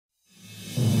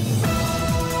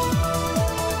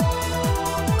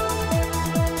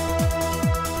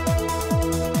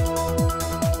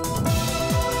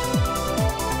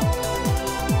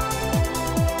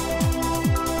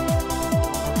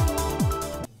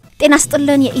ጤና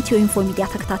ይስጥልን የኢትዮኢንፎ ሚዲያ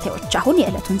ተከታታዮች አሁን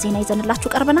የዕለቱን ዜና ይዘንላችሁ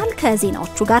ቀርበናል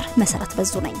ከዜናዎቹ ጋር መሰረት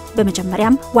በዙ ነኝ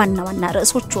በመጀመሪያም ዋና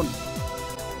ርዕሶቹን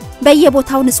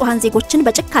በየቦታው ንጹሃን ዜጎችን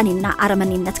በጭካኔና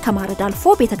አረመኔነት ከማረድ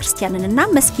አልፎ ቤተክርስቲያንንና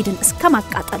መስጊድን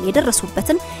እስከማቃጠል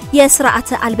የደረሱበትን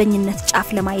የሥርዓተ አልበኝነት ጫፍ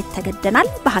ለማየት ተገደናል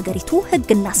በሀገሪቱ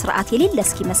ህግና ሥርዓት የሌለ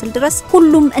እስኪመስል ድረስ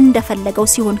ሁሉም እንደፈለገው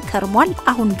ሲሆን ከርሟል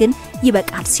አሁን ግን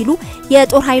ይበቃል ሲሉ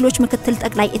የጦር ኃይሎች ምክትል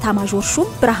ጠቅላይ ኢታማዦር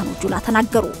ሹም ብርሃኑ ጁላ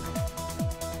ተናገሩ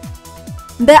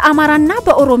በአማራና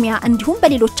በኦሮሚያ እንዲሁም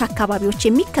በሌሎች አካባቢዎች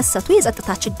የሚከሰቱ የጸጥታ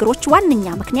ችግሮች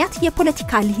ዋነኛ ምክንያት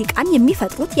የፖለቲካ ልሂቃን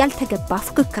የሚፈጥሩት ያልተገባ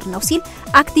ፍክክር ነው ሲል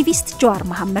አክቲቪስት ጀዋር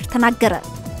መሐመድ ተናገረ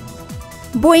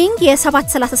ቦይንግ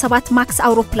የ737 ማክስ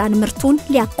አውሮፕላን ምርቱን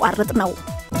ሊያቋርጥ ነው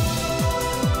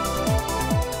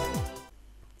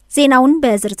ዜናውን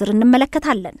በዝርዝር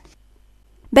እንመለከታለን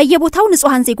በየቦታው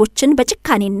ንጹሃን ዜጎችን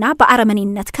በጭካኔና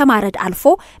በአረመኔነት ከማረድ አልፎ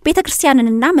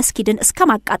ቤተክርስቲያንንና መስጊድን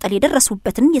እስከማቃጠል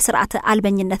የደረሱበትን የሥርዓተ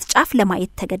አልበኝነት ጫፍ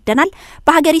ለማየት ተገደናል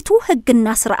በሀገሪቱ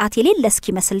ህግና ሥርዓት የሌለ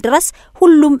እስኪመስል ድረስ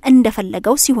ሁሉም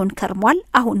እንደፈለገው ሲሆን ከርሟል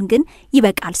አሁን ግን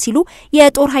ይበቃል ሲሉ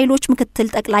የጦር ኃይሎች ምክትል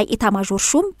ጠቅላይ ኢታማዦር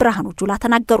ሹም ብርሃኑ ጁላ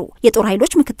ተናገሩ የጦር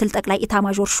ኃይሎች ምክትል ጠቅላይ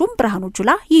ኢታማዦር ሹም ብርሃኑ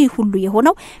ጁላ ይህ ሁሉ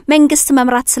የሆነው መንግስት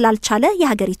መምራት ስላልቻለ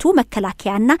የሀገሪቱ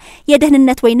መከላከያና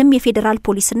የደህንነት ወይንም የፌደራል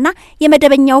ፖሊስና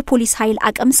የመደበኛው ፖሊስ ኃይል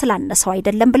አቅም ስላነሰው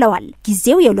አይደለም ብለዋል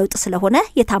ጊዜው የለውጥ ስለሆነ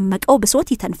የታመቀው ብሶት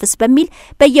ይተንፍስ በሚል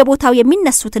በየቦታው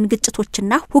የሚነሱትን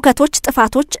ግጭቶችና ሁከቶች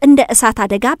ጥፋቶች እንደ እሳት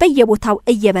አደጋ በየቦታው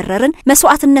እየበረርን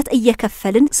መስዋዕትነት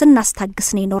እየከፈልን ስናስታግስ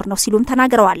ነው ሲሉም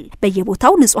ተናግረዋል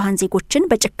በየቦታው ንጹሃን ዜጎችን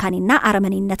በጭካኔና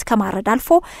አረመኔነት ከማረድ አልፎ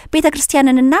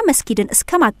ቤተክርስቲያንንና መስጊድን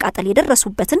እስከማቃጠል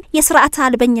የደረሱበትን የሥርዓተ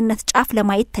አልበኝነት ጫፍ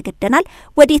ለማየት ተገደናል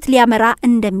ወዴት ሊያመራ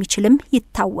እንደሚችልም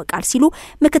ይታወቃል ሲሉ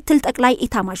ምክትል ጠቅላይ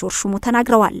ኢታማዦር ሹሙ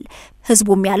ተናግረዋል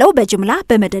ህዝቡም ያለው በጅምላ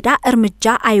በመደዳ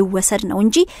እርምጃ አይወሰድ ነው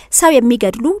እንጂ ሰው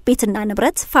የሚገድሉ ቤትና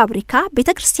ንብረት ፋብሪካ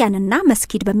ቤተክርስቲያንና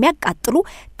መስጊድ በሚያቃጥሉ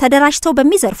ተደራጅተው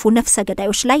በሚዘርፉ ነፍሰ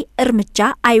ገዳዮች ላይ እርምጃ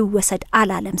አይወሰድ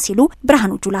አላለም ሲሉ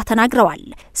ብርሃኑ ጁላ ተናግረዋል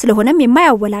ስለሆነም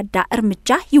የማያወላዳ እርምጃ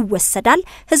ይወሰዳል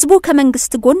ህዝቡ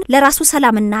ከመንግስት ጎን ለራሱ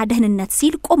ሰላምና ደህንነት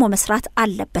ሲል ቆሞ መስራት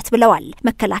አለበት ብለዋል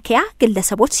መከላከያ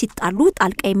ግለሰቦች ሲጣሉ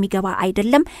ጣልቃ የሚገባ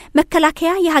አይደለም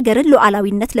መከላከያ የሀገርን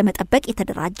ሉዓላዊነት ለመጠበቅ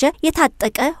የተደራጀ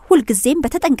የታጠቀ ሁልጊዜም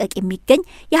በተጠንቀቅ የሚገኝ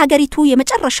የሀገሪቱ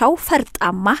የመጨረሻው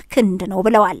ፈርጣማ ክንድ ነው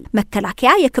ብለዋል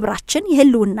መከላከያ የክብራችን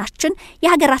የህልውናችን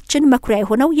የሀገራችን መኩሪያ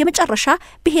የሆነው የመጨረሻ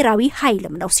ብሔራዊ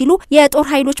ኃይልም ነው ሲሉ የጦር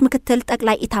ኃይሎች ምክትል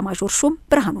ጠቅላይ ኢታማዦር ሹም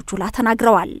ብርሃኑ ጁላ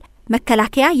ተናግረዋል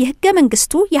መከላከያ የህገ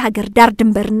መንግስቱ የሀገር ዳር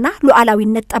ድንበርና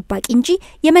ሉዓላዊነት ጠባቂ እንጂ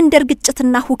የመንደር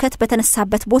ግጭትና ሁከት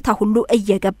በተነሳበት ቦታ ሁሉ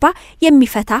እየገባ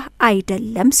የሚፈታ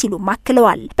አይደለም ሲሉ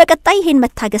ማክለዋል በቀጣይ ይሄን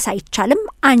መታገስ አይቻልም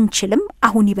አንችልም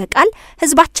አሁን ይበቃል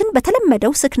ህዝባችን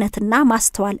በተለመደው ስክነትና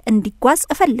ማስተዋል እንዲጓዝ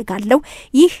እፈልጋለሁ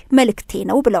ይህ መልእክቴ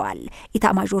ነው ብለዋል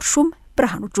ኢታማዦር ሹም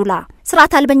ብርሃኑ ጁላ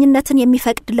ስርዓት አልበኝነትን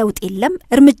የሚፈቅድ ለውጥ የለም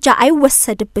እርምጃ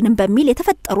አይወሰድብንም በሚል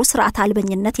የተፈጠሩ ስርዓት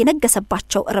አልበኝነት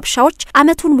የነገሰባቸው ረብሻዎች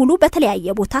አመቱን ሙሉ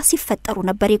በተለያየ ቦታ ሲፈጠሩ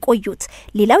ነበር የቆዩት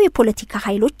ሌላው የፖለቲካ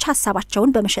ኃይሎች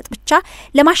ሐሳባቸውን በመሸጥ ብቻ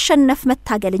ለማሸነፍ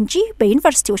መታገል እንጂ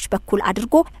በዩኒቨርሲቲዎች በኩል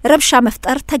አድርጎ ረብሻ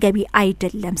መፍጠር ተገቢ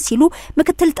አይደለም ሲሉ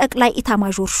ምክትል ጠቅላይ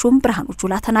ኢታማዦር ሹም ብርሃኑ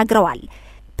ጁላ ተናግረዋል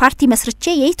ፓርቲ መስርቼ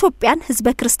የኢትዮጵያን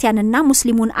ህዝበ ክርስቲያንና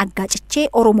ሙስሊሙን አጋጭቼ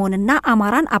ኦሮሞንና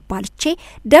አማራን አባልቼ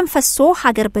ደምፈሶ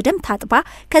ሀገር በደም ታጥባ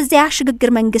ከዚያ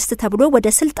ሽግግር መንግስት ተብሎ ወደ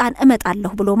ስልጣን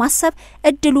እመጣለሁ ብሎ ማሰብ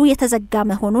እድሉ የተዘጋ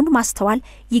መሆኑን ማስተዋል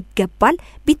ይገባል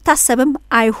ቢታሰብም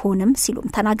አይሆንም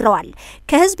ሲሉም ተናግረዋል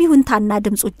ከህዝብ ይሁንታና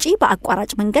ድምጽ ውጪ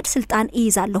በአቋራጭ መንገድ ስልጣን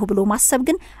ይይዛለሁ ብሎ ማሰብ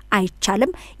ግን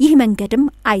አይቻልም ይህ መንገድም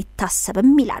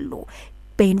አይታሰብም ይላሉ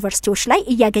በዩኒቨርሲቲዎች ላይ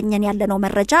እያገኘን ያለነው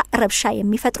መረጃ ረብሻ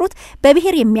የሚፈጥሩት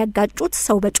በብሔር የሚያጋጩት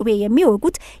ሰው በጩቤ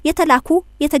የሚወጉት የተላኩ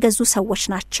የተገዙ ሰዎች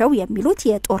ናቸው የሚሉት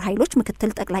የጦር ኃይሎች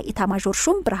ምክትል ጠቅላይ ኢታማዦር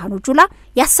ሹም ብርሃኑ ጁላ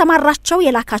ያሰማራቸው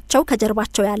የላካቸው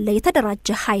ከጀርባቸው ያለ የተደራጀ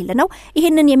ኃይል ነው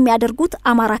ይሄንን የሚያደርጉት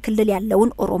አማራ ክልል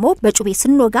ያለውን ኦሮሞ በጩቤ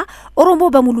ስንወጋ ኦሮሞ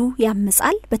በሙሉ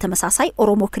ያምጻል በተመሳሳይ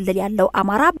ኦሮሞ ክልል ያለው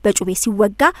አማራ በጩቤ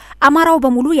ሲወጋ አማራው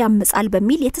በሙሉ ያምጻል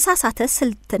በሚል የተሳሳተ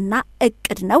ስልትና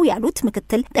እቅድ ነው ያሉት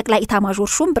ምክትል ጠቅላይ ኢታማዦር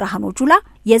ሹም ብርሃኑ ጁላ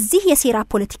የዚህ የሴራ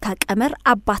ፖለቲካ ቀመር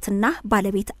አባትና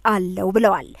ባለቤት አለው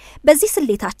ብለዋል በዚህ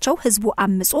ስሌታቸው ህዝቡ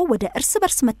አምጾ ወደ እርስ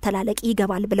በርስ መተላለቅ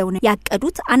ይገባል ብለው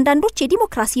ያቀዱት አንዳንዶች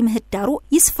የዲሞክራሲ ምህዳሩ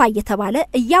ይስፋ የተባለ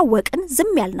እያወቅን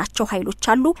ዝም ያልናቸው ኃይሎች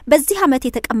አሉ በዚህ አመት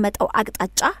የተቀመጠው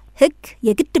አቅጣጫ ህግ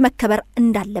የግድ መከበር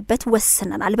እንዳለበት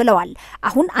ወስነናል ብለዋል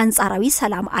አሁን አንጻራዊ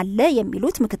ሰላም አለ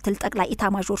የሚሉት ምክትል ጠቅላይ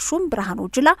ኢታማዦር ሹም ብርሃኑ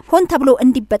ጁላ ሆን ተብሎ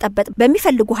እንዲበጠበጥ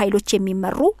በሚፈልጉ ኃይሎች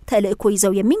የሚመሩ ተልእኮ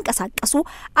ይዘው የሚንቀሳቀሱ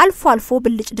አልፎ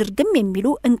ብልጭ ድርግም የሚሉ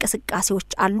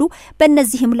እንቅስቃሴዎች አሉ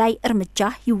በእነዚህም ላይ እርምጃ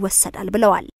ይወሰዳል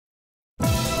ብለዋል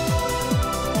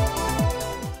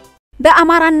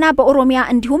በአማራና በኦሮሚያ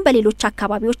እንዲሁም በሌሎች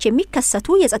አካባቢዎች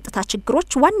የሚከሰቱ የጸጥታ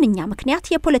ችግሮች ዋነኛ ምክንያት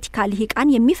የፖለቲካ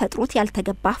ልሂቃን የሚፈጥሩት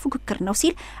ያልተገባ ፉክክር ነው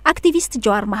ሲል አክቲቪስት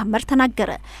ጀዋር መሐመድ ተናገረ።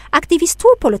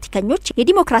 አክቲቪስቱ ፖለቲከኞች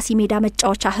የዲሞክራሲ ሜዳ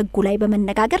መጫወቻ ህጉ ላይ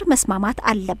በመነጋገር መስማማት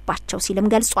አለባቸው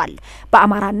ሲልም ገልጿል።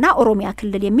 በአማራና ኦሮሚያ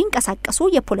ክልል የሚንቀሳቀሱ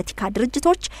የፖለቲካ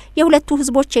ድርጅቶች የሁለቱ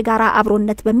ህዝቦች የጋራ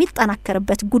አብሮነት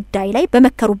በሚጠናከርበት ጉዳይ ላይ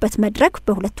በመከሩበት መድረክ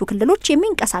በሁለቱ ክልሎች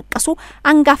የሚንቀሳቀሱ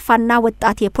አንጋፋና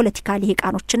ወጣት የፖለቲካ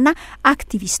ልሂቃኖችና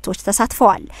አክቲቪስቶች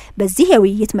ተሳትፈዋል። በዚህ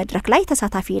የውይይት መድረክ ላይ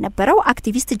ተሳታፊ የነበረው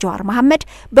አክቲቪስት ጀዋር መሐመድ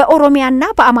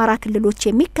በኦሮሚያና በአማራ ክልሎች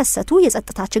የሚከሰቱ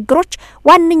የጸጥታ ችግሮች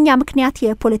ዋነኛ ምክንያት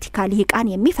የፖለቲካ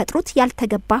ልሂቃን የሚፈጥሩት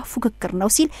ያልተገባ ፉክክር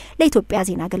ነው ሲል ለኢትዮጵያ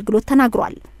ዜና አገልግሎት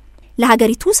ተናግሯል።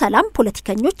 ለሀገሪቱ ሰላም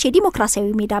ፖለቲከኞች የዲሞክራሲያዊ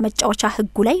ሜዳ መጫወቻ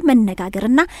ህጉ ላይ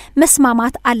መነጋገርና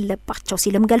መስማማት አለባቸው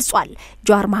ሲልም ገልጿል።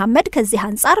 ጀዋር መሐመድ ከዚህ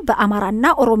አንጻር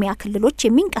በአማራና ኦሮሚያ ክልሎች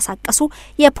የሚንቀሳቀሱ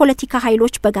የፖለቲካ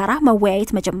ኃይሎች በጋራ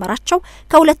መወያየት መጀመራቸው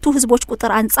ከሁለቱ ህዝቦች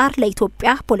ቁጥር አንጻር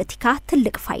ለኢትዮጵያ ፖለቲካ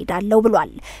ትልቅ ፋይዳ አለው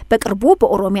ብሏል። በቅርቡ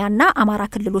በኦሮሚያና አማራ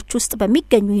ክልሎች ውስጥ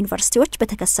በሚገኙ ዩኒቨርሲቲዎች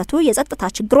በተከሰቱ የጸጥታ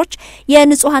ችግሮች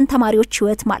የንጹሃን ተማሪዎች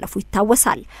ህይወት ማለፉ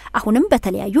ይታወሳል። አሁንም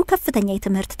በተለያዩ ከፍተኛ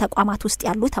የትምህርት ተቋማት ውስጥ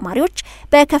ያሉ ተማሪዎች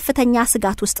በከፍተኛ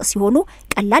ስጋት ውስጥ ሲሆኑ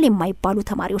ቀላል የማይባሉ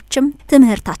ተማሪዎችም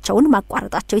ትምህርታቸውን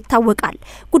ማቋረጣቸው ይታወቃል።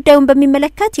 ጉዳዩን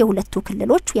በሚመለከት የሁለቱ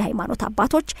ክልሎች የሃይማኖት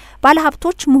አባቶች፣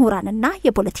 ባለሀብቶች፣ ምሁራንና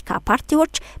የፖለቲካ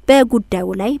ፓርቲዎች በጉዳዩ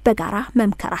ላይ በጋራ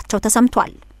መምከራቸው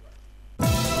ተሰምቷል።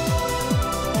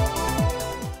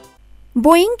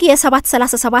 ቦይንግ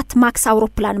የ737 ማክስ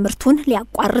አውሮፕላን ምርቱን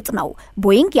ሊያቋርጥ ነው።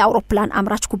 ቦይንግ የአውሮፕላን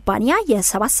አምራች ኩባንያ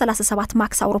የ737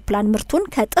 ማክስ አውሮፕላን ምርቱን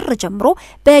ከጥር ጀምሮ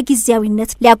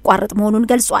በጊዜያዊነት ሊያቋርጥ መሆኑን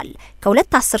ገልጿል።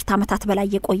 ከሁለት አስርት ዓመታት በላይ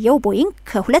የቆየው ቦይንግ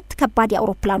ከሁለት ከባድ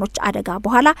የአውሮፕላኖች አደጋ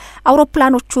በኋላ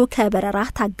አውሮፕላኖቹ ከበረራ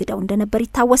ታግደው እንደነበር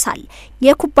ይታወሳል።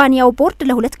 የኩባንያው ቦርድ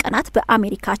ለሁለት ቀናት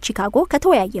በአሜሪካ ቺካጎ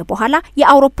ከተወያየ በኋላ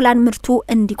የአውሮፕላን ምርቱ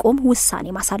እንዲቆም ውሳኔ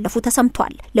ማሳለፉ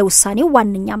ተሰምቷል። ለውሳኔው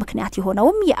ዋነኛ ምክንያት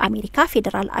የሆነውም የአሜሪካ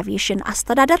ፌደራል አቪዬሽን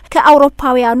አስተዳደር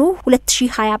ከአውሮፓውያኑ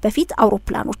 2020 በፊት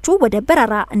አውሮፕላኖቹ ወደ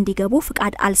በረራ እንዲገቡ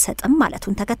ፍቃድ አልሰጥም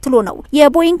ማለቱን ተከትሎ ነው።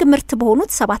 የቦይንግ ምርት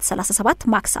በሆኑት 737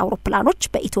 ማክስ አውሮፕላኖች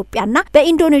በኢትዮጵያና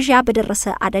በኢንዶኔዥያ በደረሰ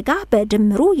አደጋ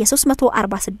በድምሩ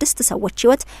የ346 ሰዎች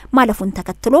ህይወት ማለፉን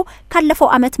ተከትሎ ካለፈው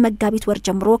ዓመት መጋቢት ወር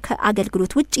ጀምሮ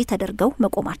ከአገልግሎት ውጪ ተደርገው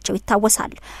መቆማቸው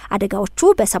ይታወሳል። አደጋዎቹ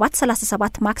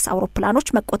በ737 ማክስ አውሮፕላኖች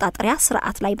መቆጣጠሪያ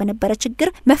ስርዓት ላይ በነበረ ችግር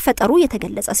መፈጠሩ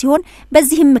የተገለጸ ሲሆን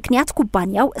በዚህም ምክንያት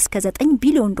ኩባንያው እስከ $9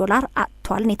 ቢሊዮን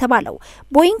አጥቷል ነው የተባለው።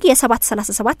 ቦይንግ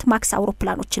የ737 ማክስ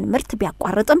አውሮፕላኖችን ምርት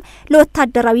ቢያቋርጥም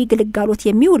ለወታደራዊ ግልጋሎት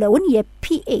የሚውለውን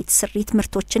የፒ8 ስሪት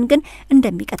ምርቶችን ግን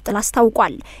እንደሚቀጥል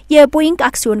አስታውቋል። የቦይንግ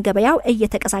አክሲዮን ገበያው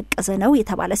እየተቀዛቀዘ ነው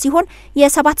የተባለ ሲሆን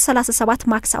የ737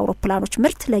 ማክስ አውሮፕላኖች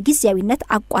ምርት ለጊዜያዊነት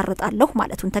አቋርጣለሁ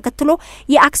ማለቱን ተከትሎ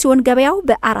የአክሲዮን ገበያው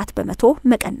በ4%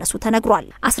 መቀነሱ ተነግሯል።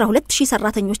 12000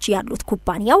 ሰራተኞች ያሉት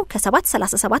ኩባንያው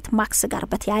ከ737 ማክስ ጋር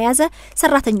በተያያዘ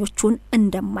ሰራተኞቹን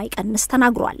እንደማይቀንስ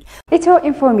ተናግሯል።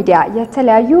 EthioInfo Media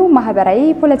የተለያዩ ማህበራዊ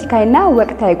ፖለቲካዊና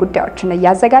ወቅታዊ ጉዳዮችን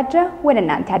እያዘጋጀ ወደ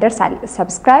እናንተ ያደርሳል።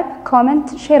 ሰብስክራይብ፣ ኮሜንት፣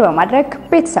 ሼር በማድረግ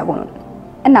ቤተሰቡን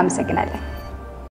እናመሰግናለን።